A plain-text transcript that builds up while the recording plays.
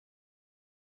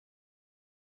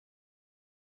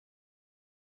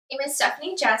My name is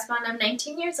Stephanie Jasmine. I'm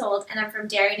 19 years old and I'm from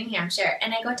Derry, New Hampshire,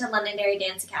 and I go to Londonderry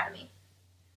Dance Academy.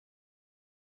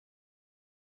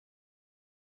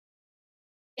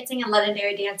 Dancing at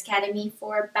Londonderry Dance Academy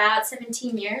for about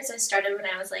 17 years. I started when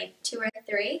I was like 2 or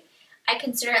 3. I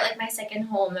consider it like my second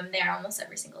home. I'm there almost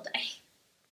every single day.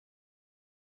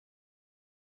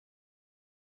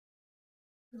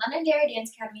 Londonderry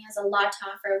Dance Academy has a lot to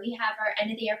offer. We have our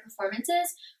end of the year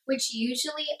performances, which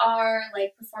usually are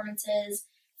like performances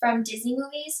from Disney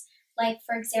movies. Like,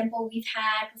 for example, we've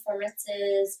had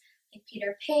performances like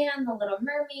Peter Pan, The Little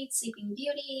Mermaid, Sleeping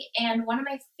Beauty, and one of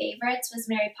my favorites was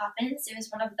Mary Poppins. It was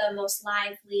one of the most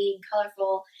lively and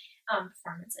colorful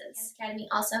performances. Dance Academy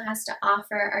also has to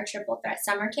offer our Triple Threat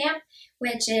Summer Camp,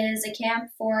 which is a camp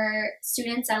for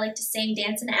students that like to sing,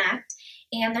 dance, and act.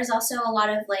 And there's also a lot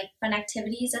of like fun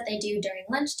activities that they do during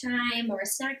lunchtime or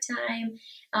snack time.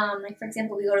 Like, for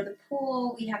example, we go to the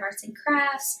pool, we have arts and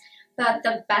crafts, but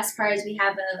the best part is we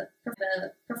have a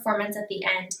performance at the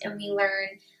end, and we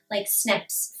learn like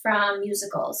snips from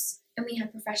musicals. And we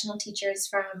have professional teachers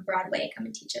from Broadway come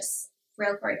and teach us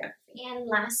real choreography. And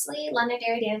lastly,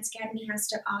 Londonderry Dance Academy has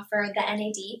to offer the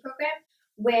NAD program,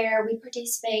 where we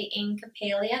participate in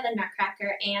Capalia, the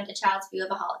Nutcracker, and A Child's View of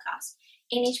the Holocaust.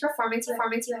 In each performance you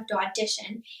have to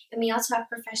audition, and we also have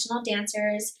professional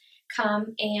dancers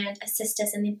come and assist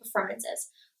us in the performances.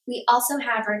 We also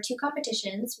have our 2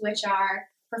 competitions, which are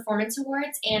performance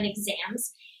awards and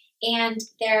exams, and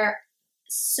they're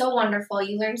so wonderful.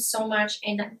 You learn so much,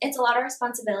 and it's a lot of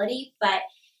responsibility, but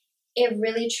it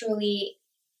really truly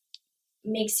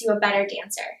makes you a better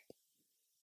dancer.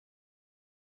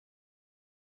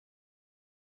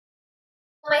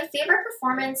 My favorite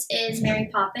performance is Mary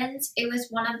Poppins. It was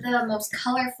one of the most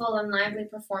colorful and lively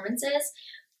performances,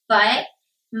 but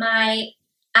my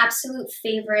absolute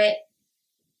favorite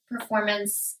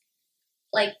performance,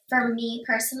 like for me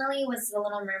personally, was The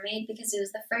Little Mermaid, because it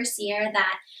was the first year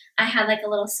that I had like a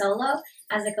little solo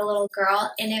as like a little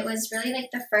girl, and it was really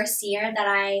like the first year that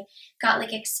I got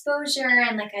like exposure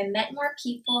and like I met more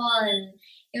people, and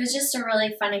it was just a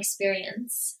really fun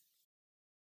experience.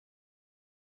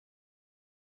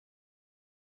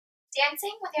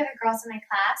 Dancing with the other girls in my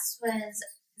class was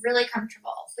really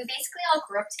comfortable. We basically all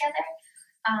grew up together.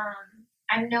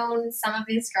 I've known some of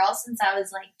these girls since I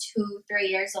was like 2, 3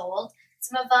 years old.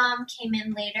 Some of them came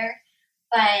in later,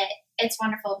 but it's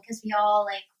wonderful because we all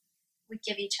like would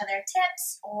give each other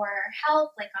tips or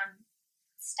help like on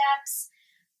steps.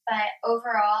 But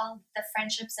overall, the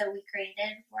friendships that we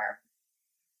created were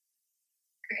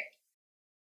great.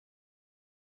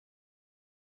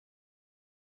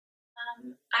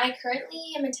 I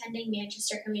currently am attending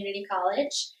Manchester Community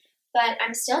College, but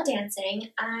I'm still dancing.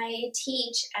 I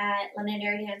teach at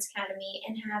Londonderry Dance Academy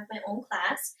and have my own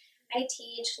class. I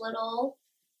teach little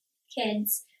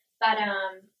kids, but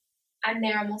I'm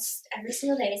there almost every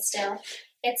single day still.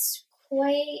 It's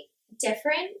quite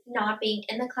different not being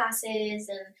in the classes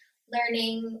and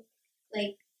learning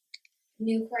like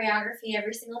new choreography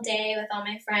every single day with all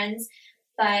my friends,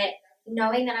 but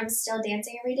knowing that I'm still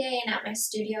dancing every day and at my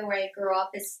studio where I grew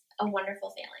up is a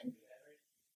wonderful feeling.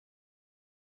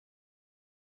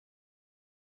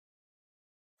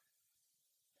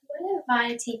 What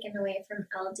have I taken away from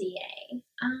LDA?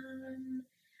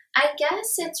 I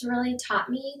guess it's really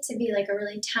taught me to be like a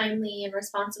really timely and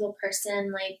responsible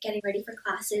person, like getting ready for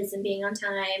classes and being on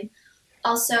time.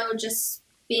 Also, just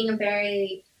being a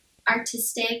very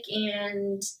artistic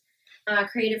and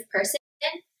creative person.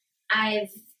 I've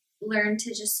learned to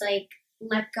just like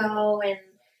let go, and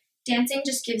dancing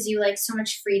just gives you like so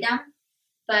much freedom,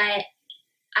 but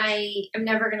I am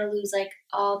never going to lose like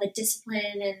all the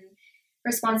discipline and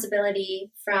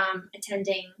responsibility from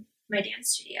attending my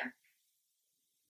dance studio.